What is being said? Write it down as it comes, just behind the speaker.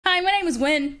is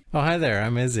Win. Oh, hi there,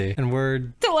 I'm Izzy, and we're...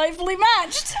 Delightfully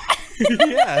matched!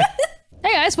 Yeah!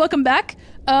 Hey guys, welcome back.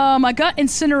 I got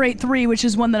Incinerate 3, which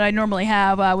is one that I normally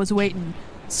have. I was waiting.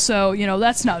 So, you know,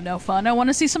 that's no fun. I want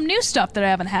to see some new stuff that I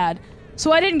haven't had.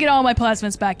 So I didn't get all my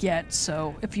plasmids back yet,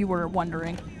 so if you were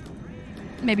wondering.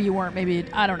 Maybe you weren't, maybe,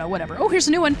 I don't know, whatever. Oh, here's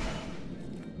a new one.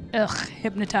 Ugh,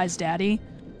 Hypnotized Daddy.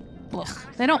 Ugh,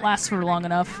 they don't last for long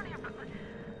enough.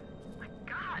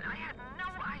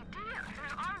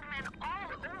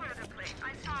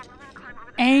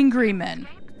 Angry men.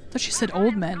 I thought she said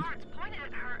old men.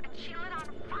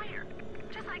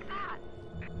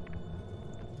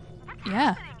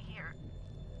 Yeah.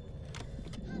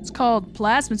 It's called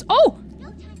plasmids. Oh!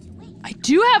 I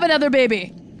do have another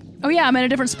baby! Oh yeah, I'm in a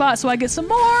different spot, so I get some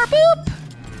more. Boop!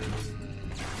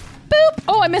 Boop!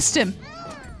 Oh, I missed him.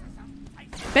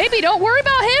 Baby, don't worry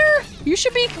about her! You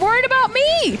should be worried about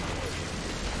me!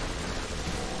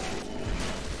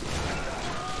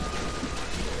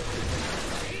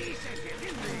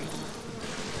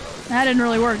 That didn't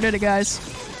really work, did it, guys?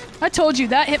 I told you,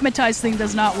 that hypnotized thing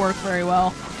does not work very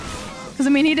well. Because, I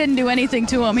mean, he didn't do anything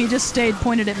to him. He just stayed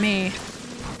pointed at me.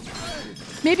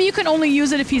 Maybe you can only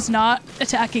use it if he's not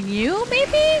attacking you,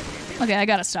 maybe? Okay, I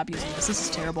gotta stop using this. This is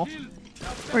terrible.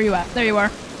 Where are you at? There you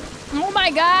are. Oh my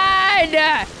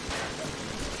god!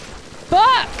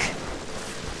 Fuck!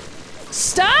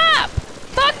 Stop!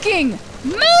 Fucking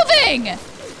moving!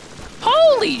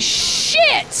 Holy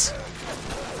shit!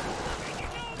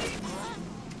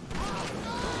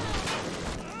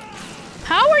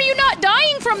 How are you not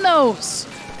dying from those?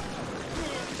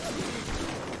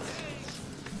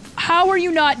 How are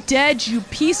you not dead, you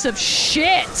piece of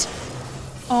shit?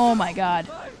 Oh my god.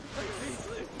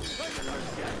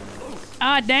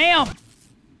 Ah, damn.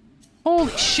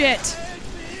 Holy shit.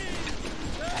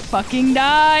 Fucking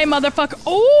die, motherfucker.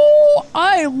 Oh,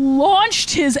 I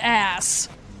launched his ass.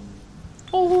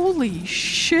 Holy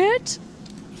shit.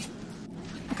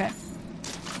 Okay.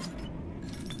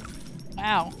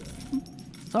 Wow.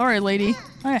 Sorry, lady.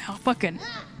 I fucking...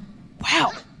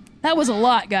 Wow. That was a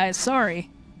lot, guys. Sorry.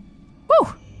 Whew.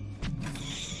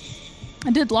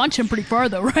 I did launch him pretty far,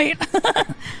 though, right?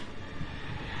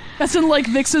 That's in, like,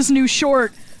 Vix's new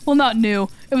short. Well, not new.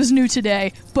 It was new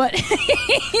today. But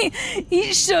he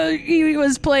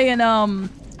was playing, oh,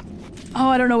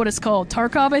 I don't know what it's called.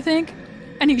 Tarkov, I think?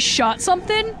 And he shot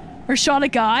something? Or shot a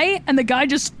guy? And the guy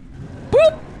just...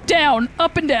 Boop! Down.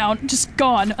 Up and down. Just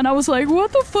gone. And I was like,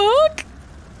 what the fuck?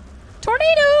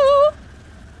 Tornado!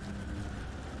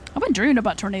 I've been dreaming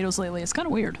about tornadoes lately. It's kind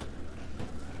of weird.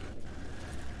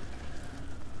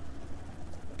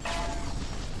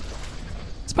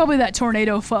 It's probably that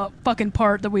tornado fucking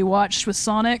part that we watched with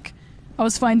Sonic. I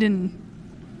was rewatching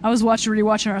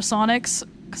our Sonics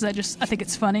because I think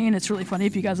it's funny, and it's really funny.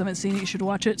 If you guys haven't seen it, you should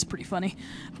watch it. It's pretty funny.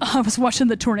 I was watching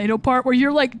the tornado part where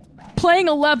you're like playing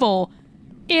a level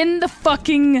in the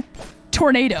fucking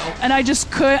tornado, and I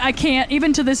can't,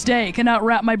 even to this day, cannot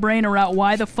wrap my brain around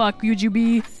why the fuck would you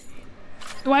be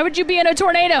in a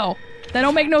tornado? That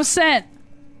don't make no sense.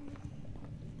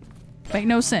 Make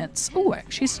no sense. Ooh,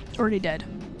 she's already dead.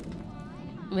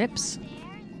 Whoops.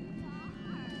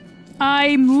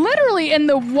 I'm literally in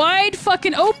the wide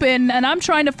fucking open, and I'm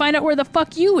trying to find out where the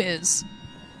fuck you is.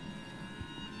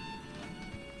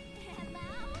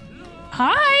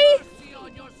 Hi?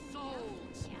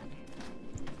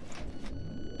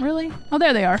 Really? Oh,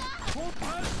 there they are.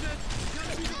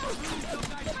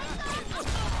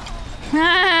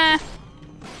 Ah!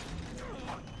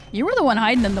 You were the one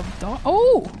hiding in the door.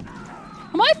 Oh!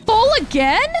 Am I full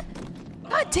again?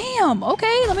 God damn.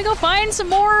 Okay, let me go find some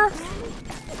more.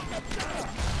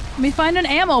 Let me find an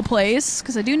ammo place,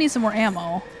 because I do need some more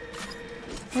ammo.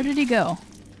 Where did he go?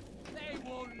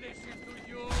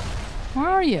 Where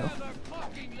are you?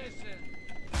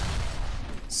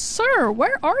 Sir,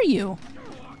 where are you?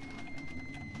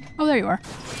 Oh, there you are.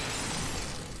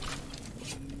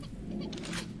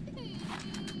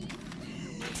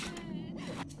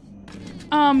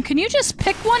 Can you just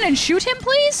pick one and shoot him,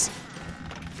 please?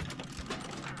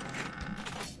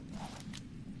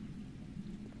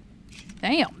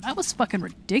 Damn, that was fucking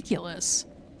ridiculous.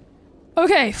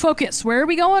 Okay, focus. Where are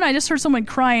we going? I just heard someone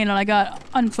crying and I got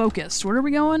unfocused. Where are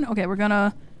we going? Okay, we're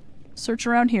gonna search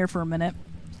around here for a minute.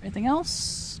 Anything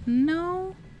else?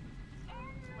 No?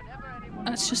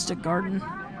 That's just a garden.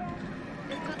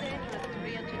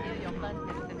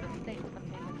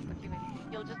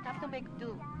 You'll just have to make do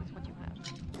with what you have.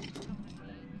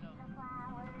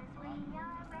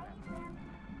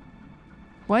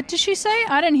 What did she say?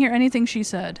 I didn't hear anything she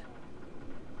said.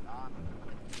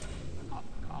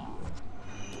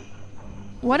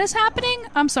 What is happening?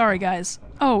 I'm sorry, guys.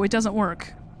 Oh, it doesn't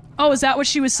work. Oh, is that what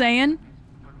she was saying?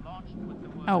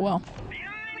 Oh, well.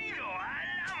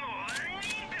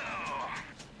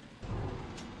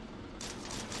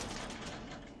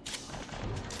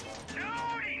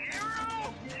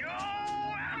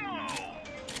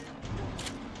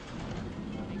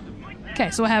 Okay,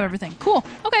 so I have everything. Cool.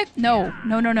 Okay. No.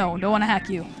 No, no, no. Don't want to hack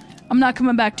you. I'm not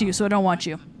coming back to you, so I don't want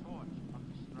you.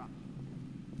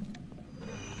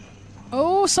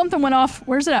 Oh, something went off.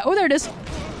 Where's it at? Oh, there it is.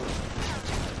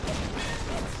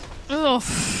 Ugh.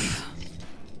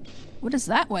 What is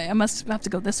that way? I must have to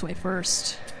go this way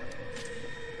first.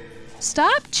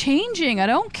 Stop changing. I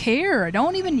don't care. I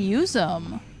don't even use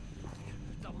them.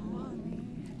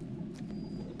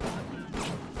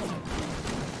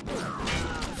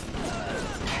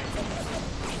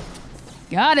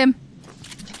 Got him.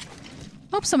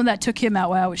 Hope some of that took him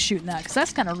out while I was shooting that, because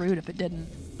that's kind of rude if it didn't.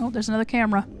 Oh, there's another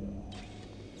camera.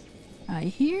 I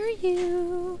hear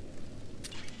you.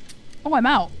 Oh, I'm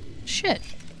out. Shit.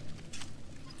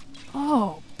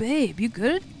 Oh, babe, you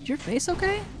good? Is your face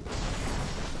okay?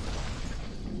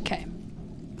 Okay.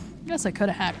 Guess I could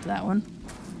have hacked that one.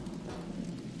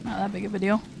 Not that big of a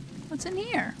deal. What's in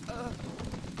here?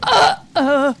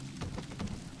 I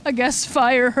guess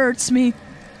fire hurts me.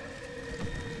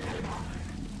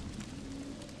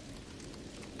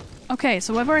 Okay,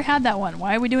 so I've already had that one.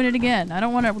 Why are we doing it again? I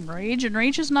don't want to rage, and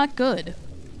rage is not good.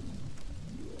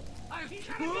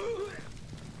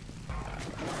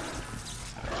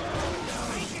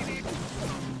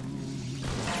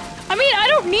 I mean, I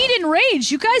don't need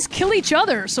enrage. You guys kill each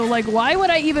other, so like, why would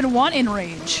I even want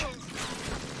enrage?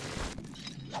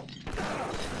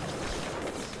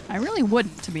 I really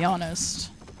wouldn't, to be honest.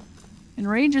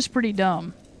 Enrage is pretty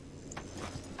dumb.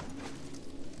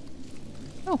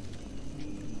 Oh.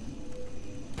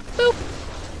 Boop.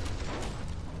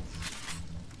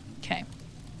 Okay.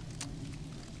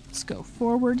 Let's go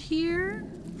forward here.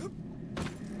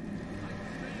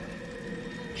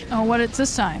 Oh, what it's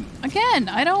this time? Again,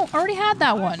 I already had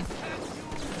that one.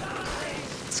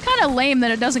 It's kind of lame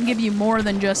that it doesn't give you more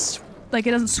than just, like,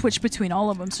 it doesn't switch between all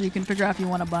of them so you can figure out if you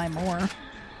want to buy more.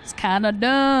 It's kind of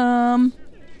dumb.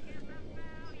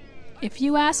 If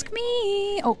you ask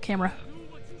me. Oh, camera.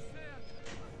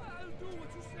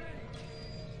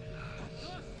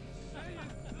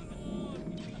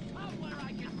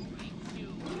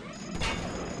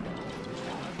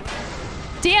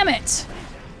 Damn it!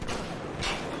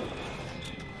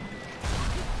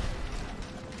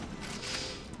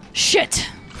 Shit!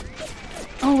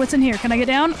 Oh, what's in here? Can I get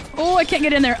down? Oh, I can't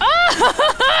get in there.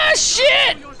 Ah!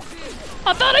 Shit!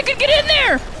 I thought I could get in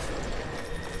there!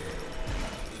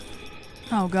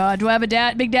 Oh god, do I have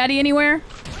a Big Daddy anywhere?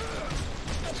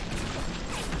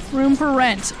 Room for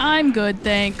rent. I'm good,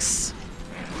 thanks.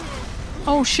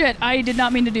 Oh shit, I did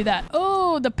not mean to do that.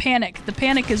 Oh, the panic. The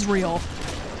panic is real.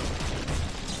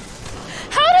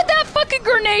 How did that fucking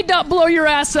grenade not blow your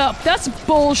ass up? That's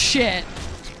bullshit.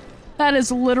 That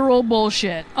is literal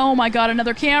bullshit. Oh my god,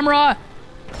 another camera!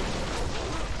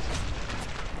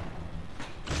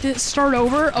 Did it start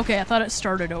over? Okay, I thought it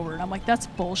started over, and I'm like, that's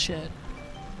bullshit.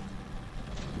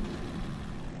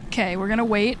 Okay, we're gonna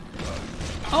wait.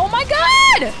 Oh my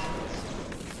god!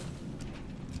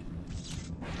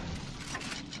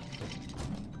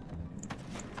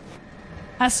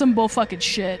 That's some bullfucking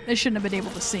shit. They shouldn't have been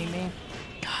able to see me.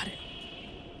 Got it.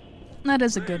 That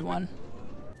is a good one.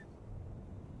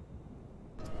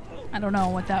 I don't know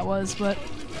what that was, but...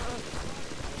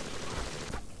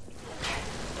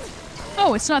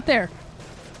 Oh, it's not there.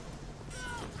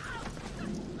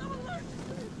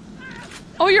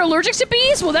 Oh, you're allergic to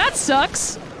bees? Well, that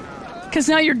sucks. Because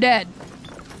now you're dead.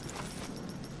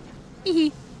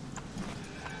 Hee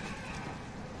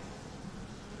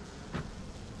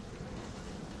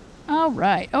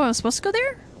Alright. Oh, I was supposed to go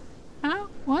there? How?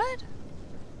 What?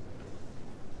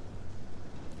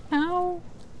 How?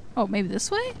 Oh, maybe this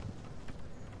way?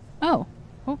 Oh.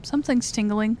 Oh, something's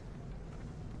tingling.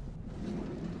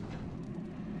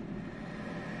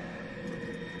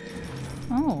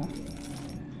 Oh.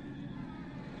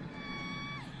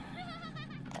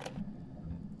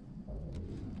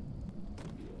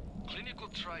 Clinical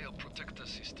trial protector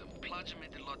system.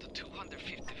 Plasmid lot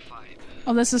 255.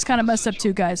 Oh, this is kind of messed up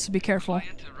too, guys, so be careful.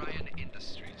 Very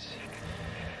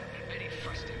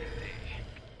frustrating day.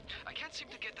 I can't seem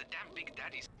to get the damn Big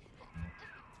Daddies.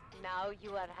 Now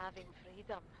you are having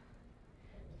freedom.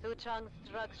 Su Chang's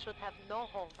drugs should have no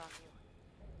hold on you.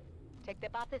 Take the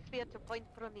bathysphere to Point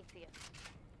Prometheus.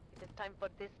 It is time for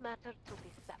this matter to be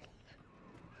settled.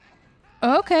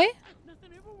 Okay.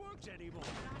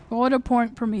 Go to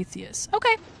Point Prometheus.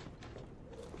 Okay.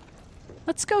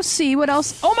 Let's go see what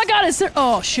else. Oh my god, is there.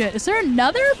 Oh shit. Is there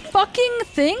another fucking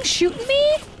thing shooting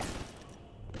me?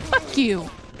 Fuck you.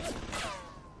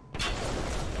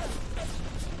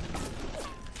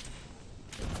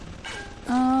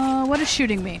 What is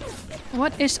shooting me?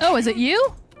 What is. Oh, is it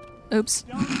you? Oops.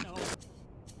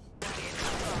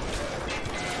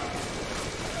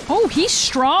 Oh, he's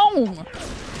strong.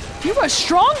 You a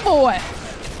strong boy.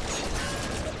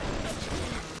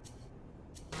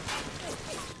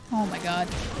 Oh my god.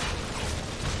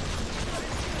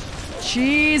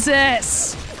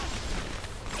 Jesus.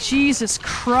 Jesus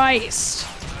Christ.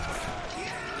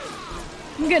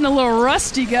 I'm getting a little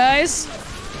rusty, guys.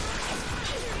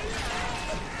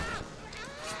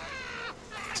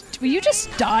 Will you just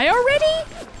die already?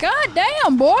 God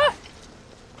damn, boy.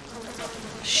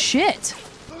 Shit.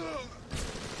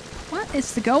 What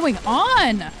is going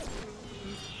on? You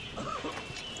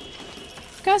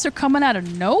guys are coming out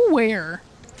of nowhere.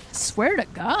 I swear to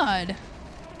God.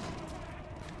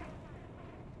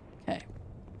 Okay.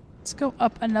 Let's go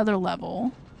up another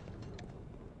level.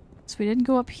 So we didn't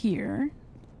go up here.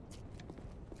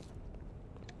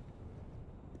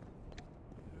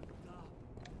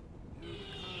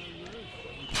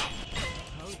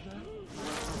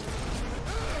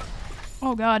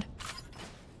 Oh God.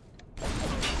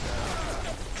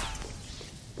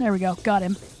 There we go. Got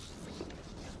him.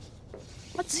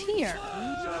 What's here?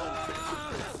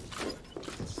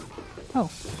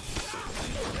 Oh.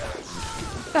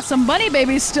 Got some bunny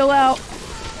babies still out.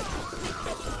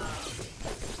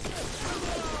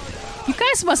 You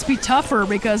guys must be tougher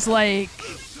because, like,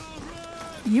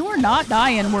 you are not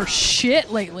dying worth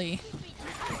shit lately.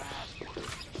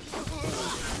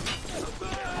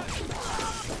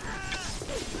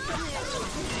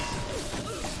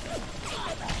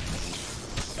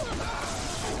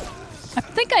 I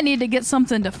think I need to get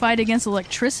something to fight against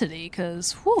electricity,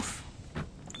 because, whew,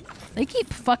 they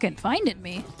keep fucking finding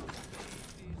me.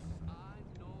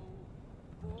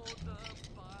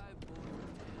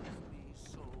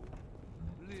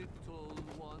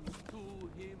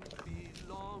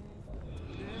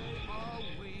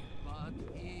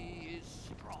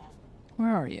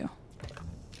 Where are you?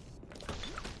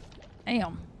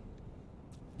 Damn.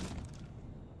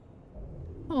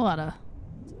 A lot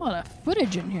of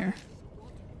footage in here.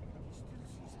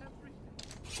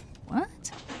 What?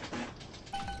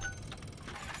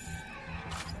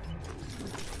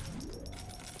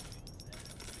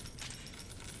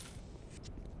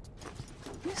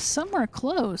 He's somewhere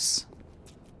close.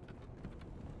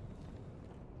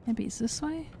 Maybe it's this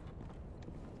way?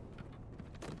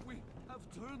 We have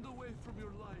turned away from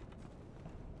your light.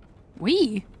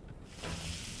 We?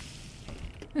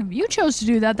 If you chose to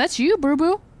do that, that's you, Boo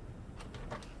Boo.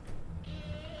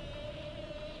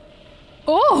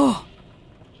 Oh!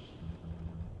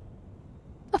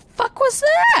 The fuck was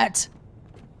that?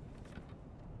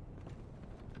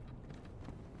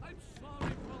 I'm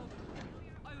sorry, Father.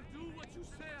 I'll do what you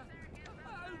say.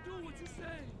 I'll do what you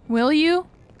say. Will you?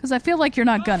 Because I feel like you're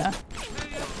not gonna.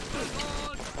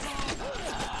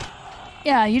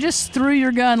 Yeah, you just threw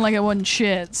your gun like it wasn't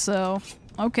shit, so...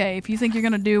 Okay, if you think you're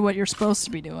gonna do what you're supposed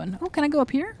to be doing. Oh, can I go up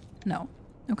here? No.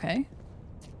 Okay.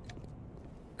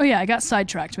 Oh yeah, I got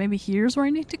sidetracked. Maybe here's where I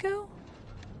need to go?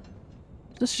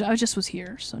 I just was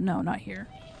here, so no, not here.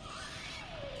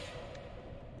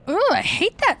 Oh, I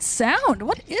hate that sound!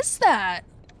 What is that?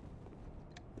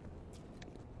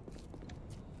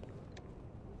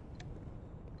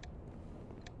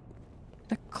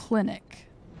 The clinic.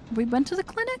 Have we been to the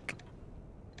clinic?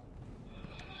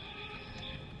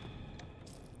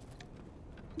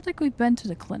 I don't think we've been to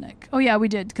the clinic. Oh yeah, we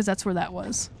did, because that's where that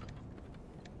was.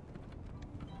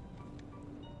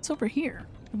 It's over here.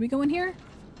 Did we go in here?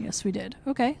 Yes, we did.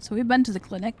 Okay, so we've been to the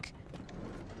clinic.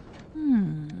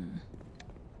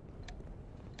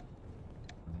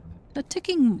 The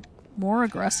ticking more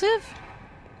aggressive?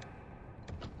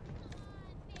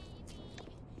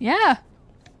 Yeah.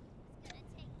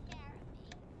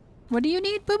 What do you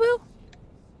need, Boo Boo?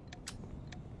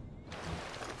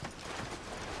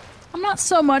 I'm not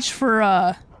so much for,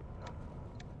 Oh,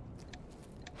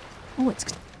 it's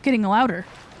getting louder.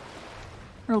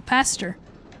 A little faster.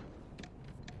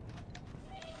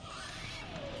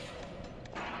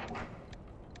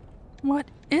 What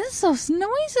is those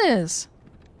noises?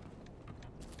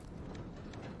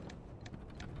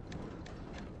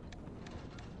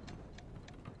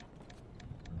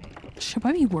 Should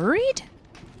I be worried?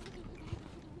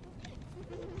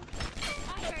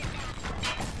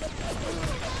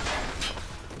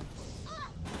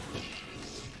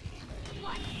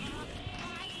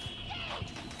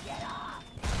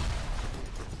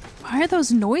 Why are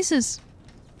those noises?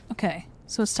 Okay.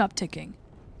 So it stopped ticking.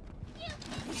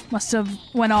 Must have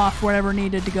went off wherever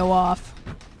needed to go off.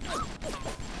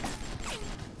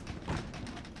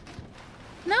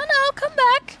 No, no, come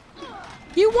back.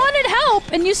 You wanted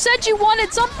help, and you said you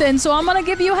wanted something, so I'm gonna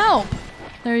give you help.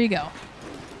 There you go.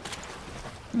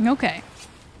 Okay.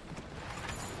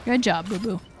 Good job,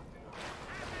 boo-boo.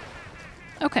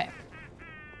 Okay.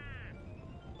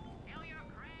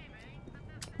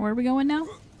 Where are we going now?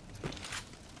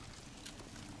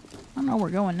 I don't know where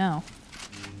we're going now.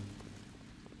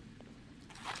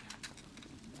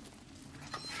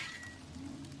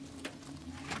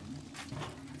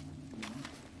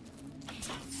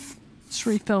 Just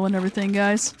refilling everything,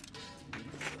 guys.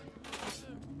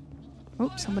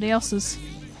 Oh, somebody else's.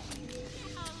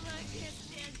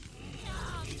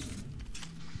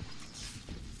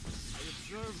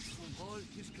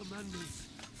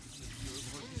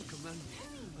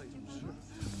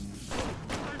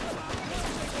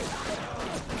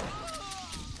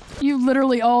 You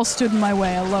literally all stood in my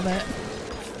way. I love it.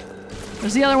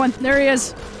 There's the other one. There he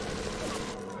is.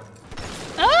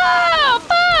 Ah,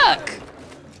 fuck!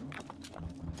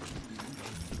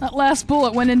 That last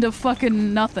bullet went into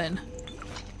fucking nothing.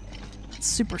 It's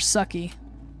super sucky.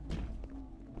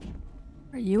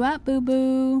 Where you at,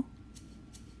 boo-boo?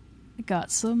 I got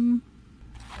some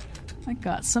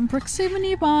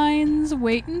proximity mines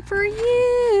waiting for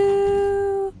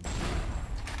you.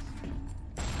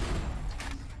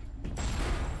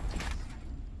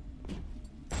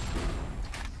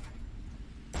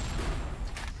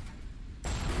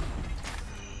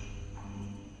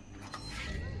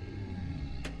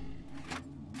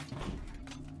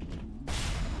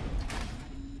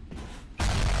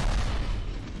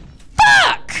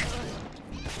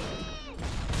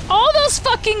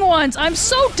 Fucking ones! I'm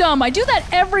so dumb. I do that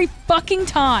every fucking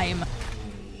time.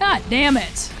 God damn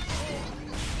it.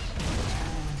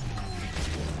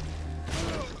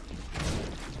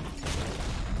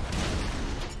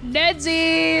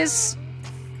 Deadsies!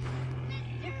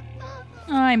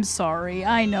 I'm sorry.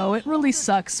 I know. It really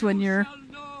sucks when you're...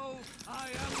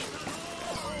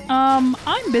 I'm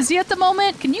busy at the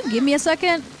moment. Can you give me a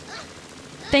second?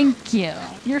 Thank you.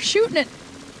 You're shooting it.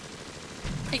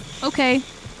 Hey, okay.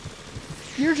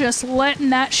 You're just letting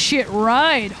that shit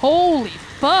ride. Holy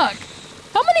fuck.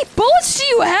 How many bullets do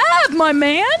you have, my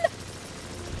man?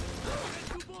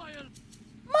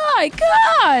 My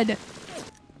god!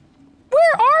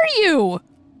 Where are you?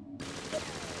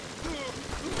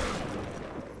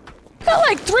 Got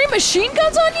like 3 machine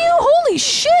guns on you? Holy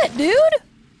shit, dude!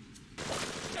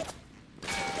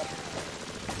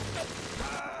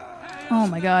 Oh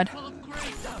my god.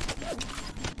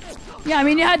 Yeah, I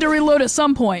mean, you had to reload at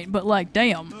some point, but like,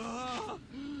 damn.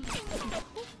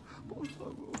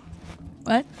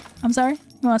 What? I'm sorry?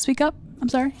 You wanna speak up? I'm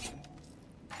sorry?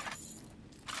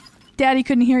 Daddy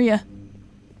couldn't hear you.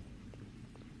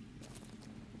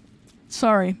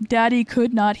 Sorry, Daddy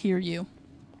could not hear you.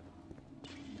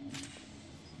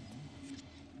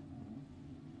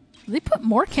 Did they put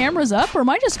more cameras up, or am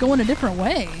I just going a different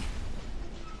way?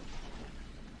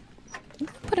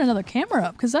 Put another camera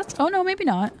up, because that's... Oh no, maybe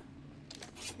not.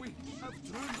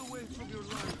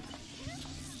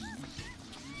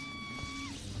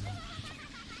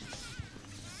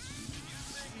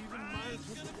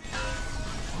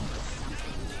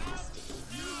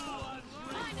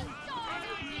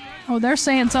 Oh, they're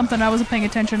saying something. I wasn't paying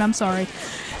attention. I'm sorry.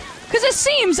 Because it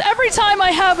seems every time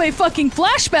I have a fucking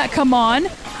flashback come on,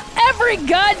 every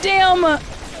goddamn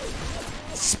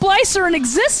splicer in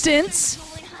existence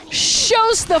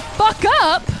shows the fuck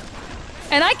up,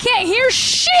 and I can't hear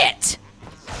shit!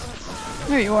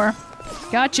 There you are.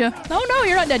 Gotcha. Oh no,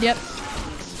 you're not dead yet.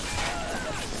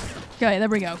 Okay, there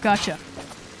we go. Gotcha.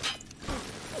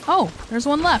 Oh, there's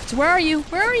one left. Where are you?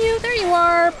 Where are you? There you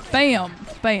are. Bam.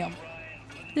 Bam.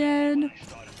 Dead.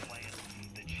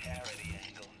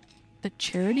 The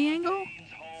charity angle?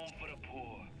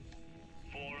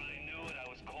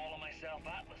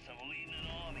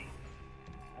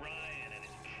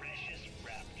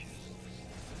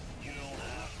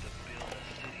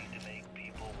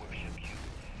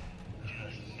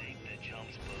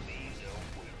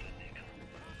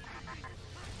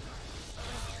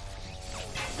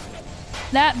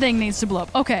 That thing needs to blow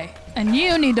up. Okay, and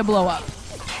you need to blow up.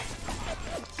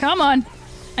 Come on.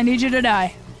 I need you to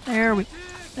die. There we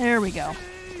go.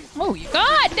 Oh,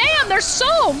 god damn, there's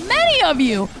so many of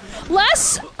you!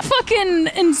 Less fucking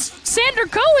in Sander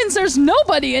Cohen's there's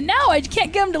nobody, and now I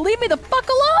can't get him to leave me the fuck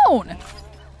alone!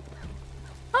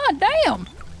 Ah, damn.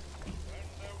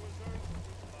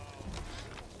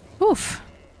 Oof.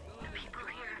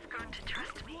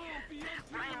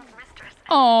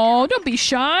 Oh, don't be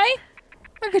shy.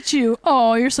 Look at you.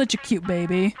 Oh, you're such a cute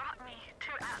baby. Brought me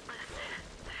to Atlas.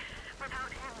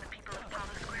 Without him, the people of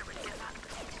Palo Square would give up.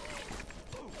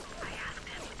 I asked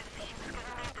him if he was going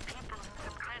to lead the people in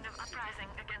some kind of uprising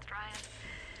against Ryan.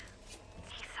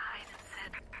 He sighed and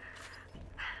said,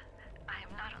 I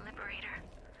am not a liberator.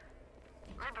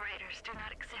 Liberators do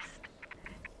not exist.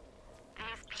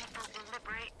 These people will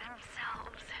liberate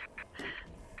themselves.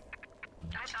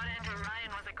 I thought Andrew Ryan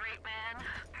was a great man.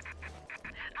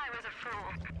 I was a fool.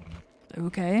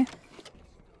 Okay.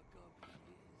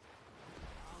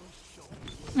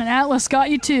 And Atlas got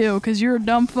you too, because you're a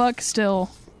dumb fuck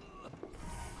still.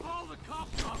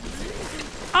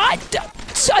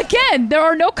 Again, there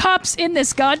are no cops in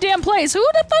this goddamn place. Who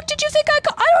the fuck did you think I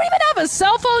don't even have a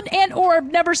cell phone and or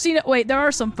I've never seen it. Wait, there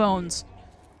are some phones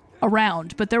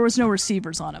around, but there was no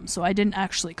receivers on them, so I didn't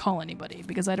actually call anybody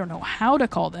because I don't know how to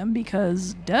call them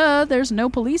because, duh, there's no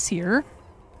police here.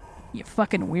 You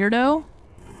fucking weirdo.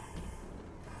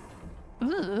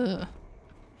 Ugh.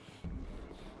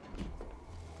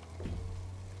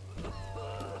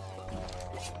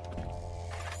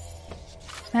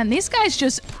 Man, these guys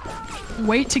just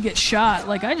wait to get shot.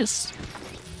 Like, I just...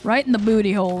 right in the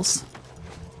booty holes.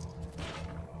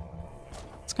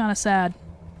 It's kind of sad.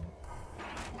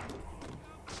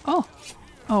 Oh.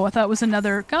 Oh, I thought it was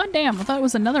another... goddamn, I thought it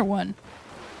was another one.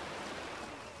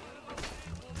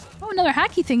 Oh, another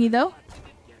hacky thingy, though.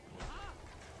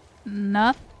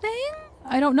 Nothing?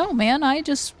 I don't know, man. I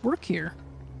just work here.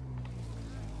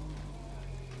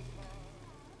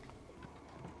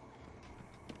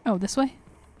 Oh, this way?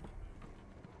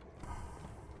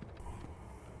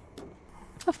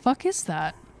 What the fuck is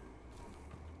that?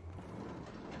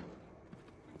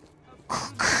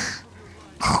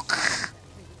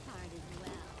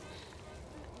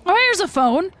 Oh, here's a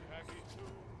phone.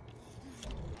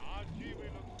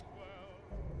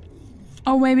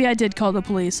 Oh, maybe I did call the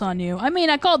police on you. I mean,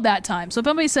 I called that time. So if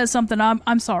somebody says something,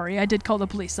 I'm sorry. I did call the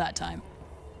police that time.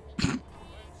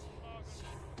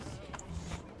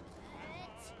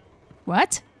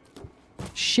 What?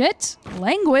 Shit.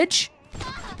 Language.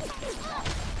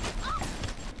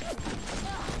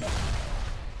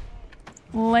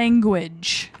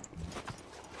 Language.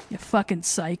 You fucking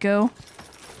psycho.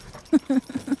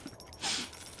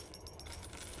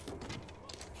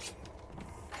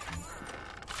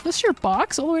 This your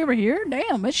box all the way over here?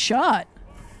 Damn, it's shot.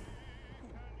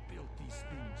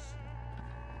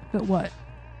 But what?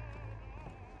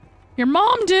 Your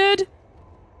mom did!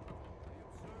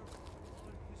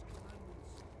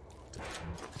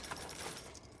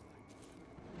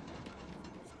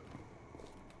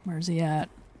 Where's he at?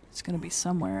 It's gonna be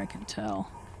somewhere, I can tell.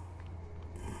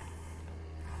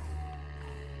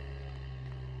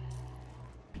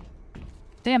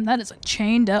 Damn, that is a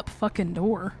chained up fucking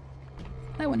door.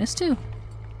 That one is too.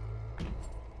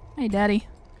 Hey, Daddy.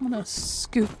 I'm gonna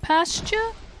scoot past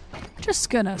you. Just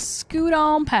gonna scoot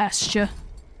on past you.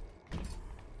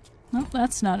 Nope,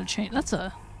 that's not a chain. That's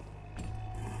a...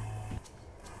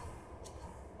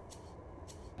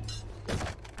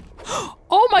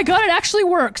 Oh my god, it actually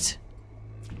worked!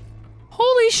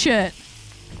 Holy shit!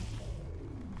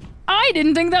 I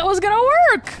didn't think that was gonna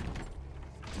work!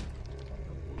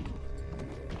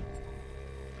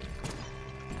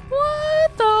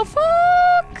 What the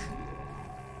fuck?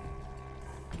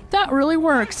 That really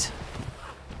worked.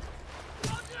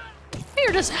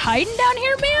 You're just hiding down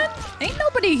here, man? Ain't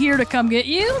nobody here to come get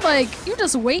you. Like, you're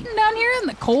just waiting down here in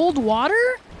the cold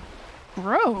water?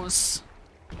 Gross.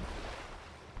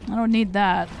 I don't need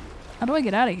that. How do I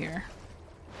get out of here?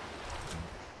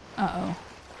 Uh-oh.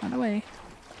 How do I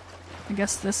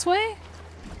guess this way?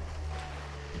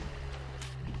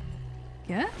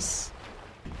 Yes?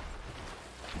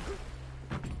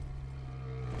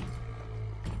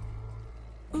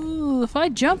 Ooh, if I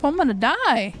jump, I'm gonna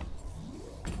die.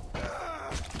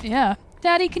 Yeah.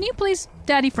 Daddy, can you please...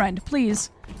 Daddy friend, please.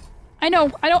 I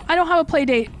know, I don't have a play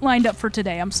date lined up for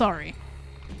today. I'm sorry.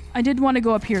 I did want to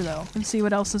go up here, though, and see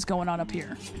what else is going on up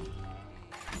here.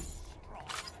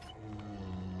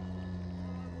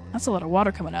 That's a lot of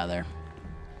water coming out of there.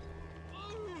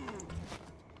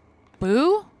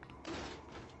 Boo?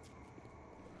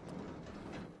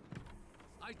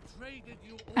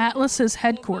 Atlas's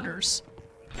headquarters.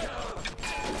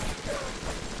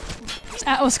 Is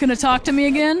Atlas gonna talk to me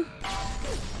again?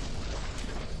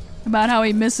 About how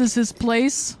he misses his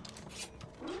place?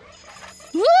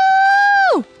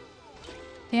 Woo!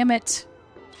 Damn it.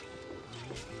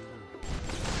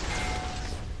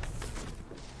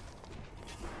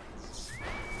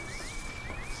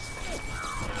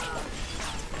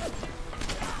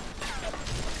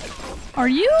 Are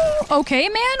you okay,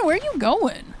 man? Where are you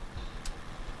going?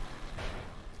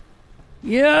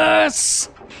 Yes!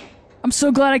 I'm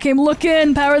so glad I came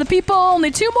looking. Power of the people.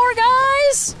 Only 2 more,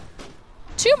 guys.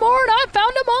 2 more, and I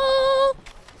found them all.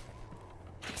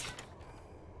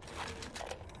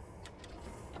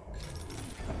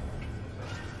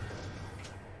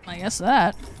 I guess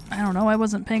that. I don't know. I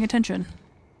wasn't paying attention.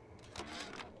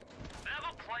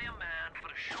 Never play a man for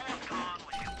the short con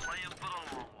when you play him for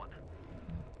the long one.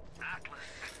 Atlas,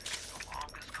 the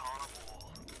longest con of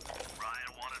all.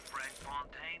 Ryan wanted Frank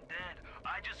Fontaine dead.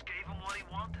 I just gave him what he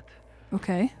wanted.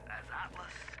 Okay. As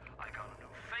Atlas, I got a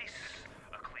new face,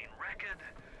 a clean record,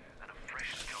 and a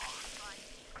fresh start.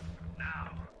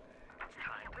 Now, it's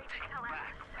time to take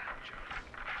back Rapture.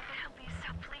 I'll be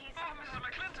so pleased. Oh, Mrs.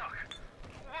 McClintock,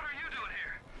 what are you doing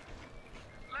here?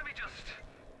 Let me just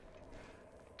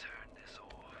turn this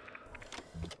off.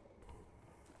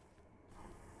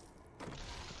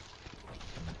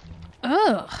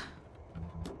 Ugh.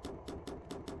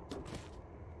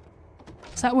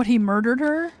 Is that what he murdered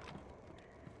her?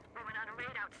 We went on a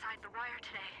raid outside the wire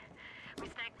today. We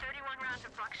snagged 31 rounds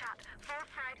of buckshot, 4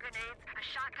 frag grenades, a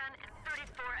shotgun, and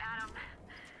 34 Atom.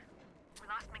 We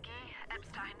lost McGee,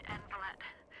 Epstein, and Vallette.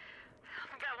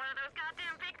 We got one of those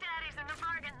goddamn big daddies in the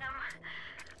bargain, though.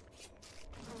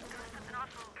 There was something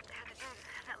awful I had to do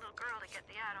to that little girl to get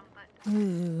the Atom, but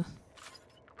Ugh.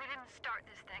 we didn't start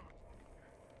this thing.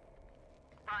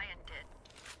 Ryan did.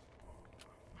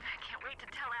 I can't wait to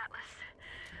tell Atlas.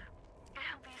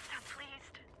 He'll be so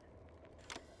pleased.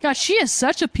 God, she is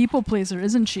such a people pleaser,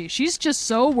 isn't she? She's just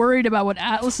so worried about what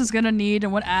Atlas is gonna need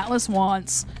and what Atlas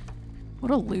wants.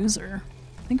 What a loser.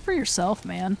 Think for yourself,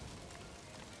 man.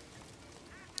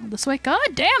 This way. God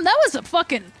damn, that was a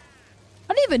fucking...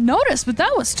 I didn't even notice, but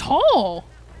that was tall.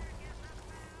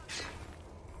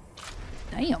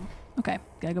 Damn. Okay,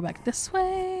 gotta go back this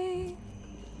way.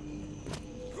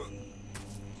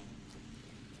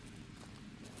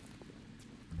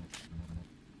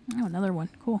 Oh, another one.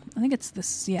 Cool. I think it's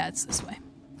this. Yeah, it's this way.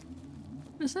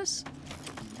 What is this?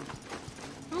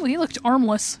 Oh, he looked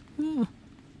armless. Ooh.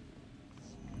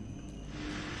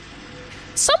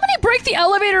 Somebody break the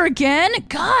elevator again?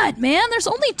 God, man, there's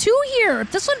only 2 here.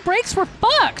 If this one breaks, we're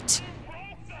fucked.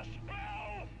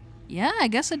 Yeah, I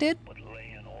guess I did. But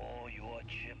laying all your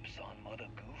chips on Mother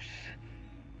Goose,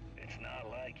 it's not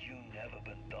like you never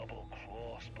been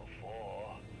double-crossed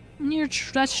before.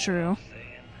 That's true.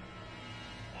 Saying,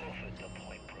 off at the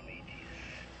point, Prometheus.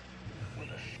 We'll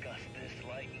discuss this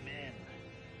like men.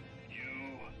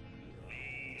 You,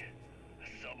 me, a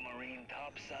submarine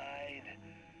topside, and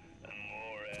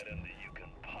more Adam than you can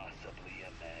possibly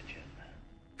imagine.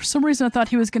 For some reason, I thought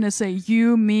he was gonna say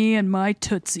you, me, and my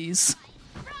tootsies.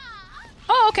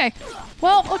 Oh, okay.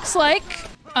 Well, looks like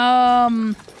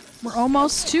we're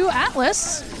almost to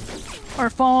Atlas, or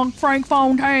Frank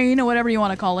Fontaine, or whatever you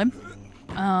want to call him.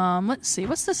 Let's see.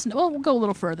 What's this? Well, we'll go a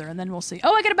little further, and then we'll see.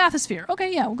 Oh, I get a bathysphere.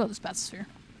 Okay, yeah, we'll go to this bathysphere.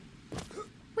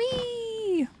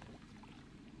 Whee!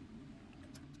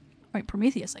 Right,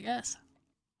 Prometheus, I guess.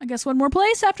 I guess one more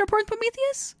place after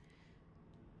Prometheus?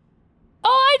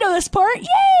 Oh, I know this part!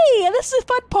 Yay! This is a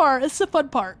fun part. This is a fun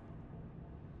part.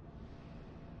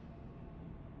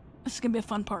 This is gonna be a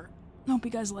fun part. I hope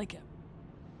you guys like it.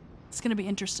 It's gonna be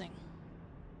interesting.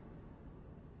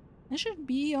 This should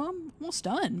be almost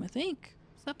done, I think.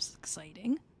 So that's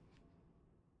exciting.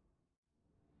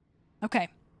 Okay.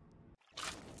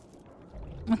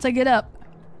 Once I get up,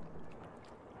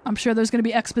 I'm sure there's gonna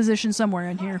be exposition somewhere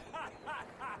in here.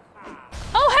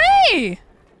 Oh, hey!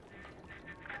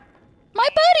 My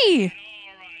buddy! Alright,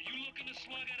 you looking to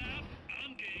slug it out?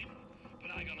 I'm game.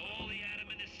 But I got all the Adam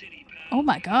in the city, pal. Oh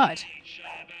my god. Ain't shy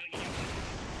about you.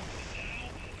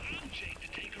 Now, I'm Jake to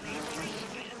take her out for a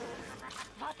spin.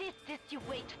 What is this you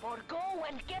wait for? Go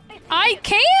and get this. I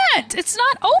can't! It's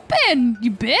not open,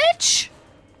 you bitch!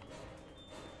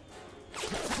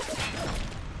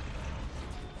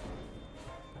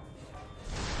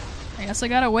 I guess I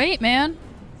gotta wait, man.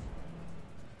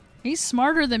 He's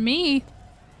smarter than me.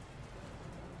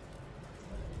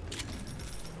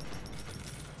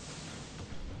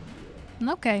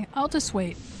 Okay, I'll just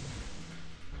wait.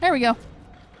 There we go.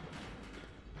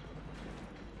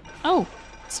 Oh,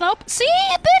 it's not open. See,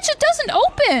 bitch, it doesn't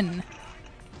open!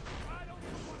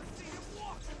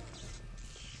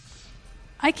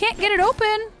 I can't get it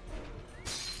open.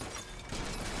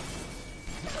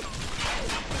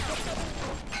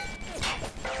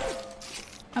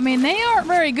 I mean, they aren't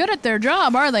very good at their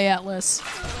job, are they, Atlas?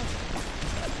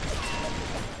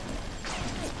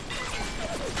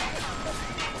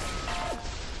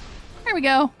 There we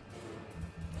go.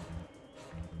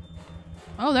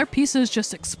 Oh, their pieces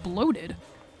just exploded.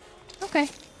 Okay.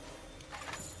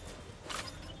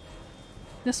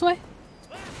 This way?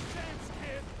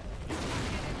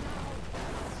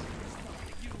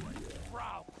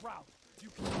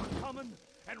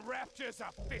 And Rapture's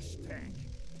a fish tank.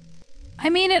 I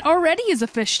mean, it already is a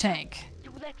fish tank.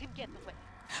 You let him get away.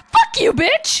 Fuck you,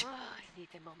 bitch! Oh, I need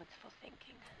a moment for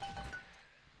thinking.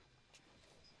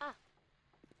 Ah.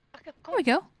 There we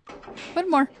go. One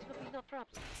more. This will be no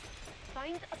problem.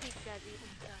 Find a big daddy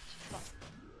and search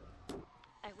for.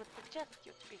 I would suggest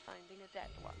you to be finding a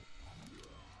dead one.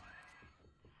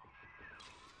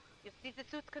 You see the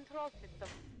suit's control system?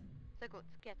 So good,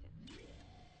 get it.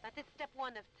 That is step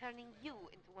 1 of turning you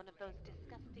into one of those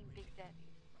disgusting big daddies.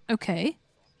 Okay.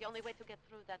 The only way to get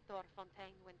through that door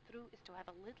Fontaine went through is to have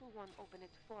a little one open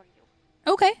it for you.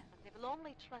 Okay. And they will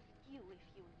only trust you if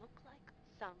you look like,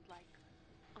 sound like,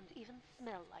 and even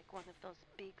smell like one of those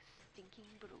big stinking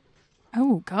brutes.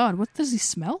 Oh god, what does he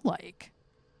smell like?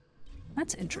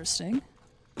 That's interesting.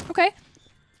 Okay.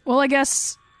 Well, I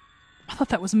guess... I thought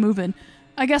that was moving.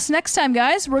 I guess next time,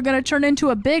 guys, we're gonna turn into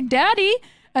a big daddy,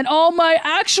 and all my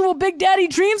actual big daddy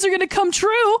dreams are gonna come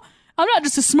true. I'm not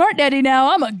just a smart daddy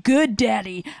now, I'm a good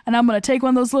daddy. And I'm gonna take one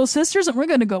of those little sisters, and we're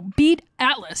gonna go beat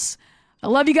Atlas. I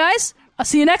love you guys. I'll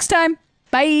see you next time.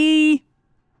 Bye!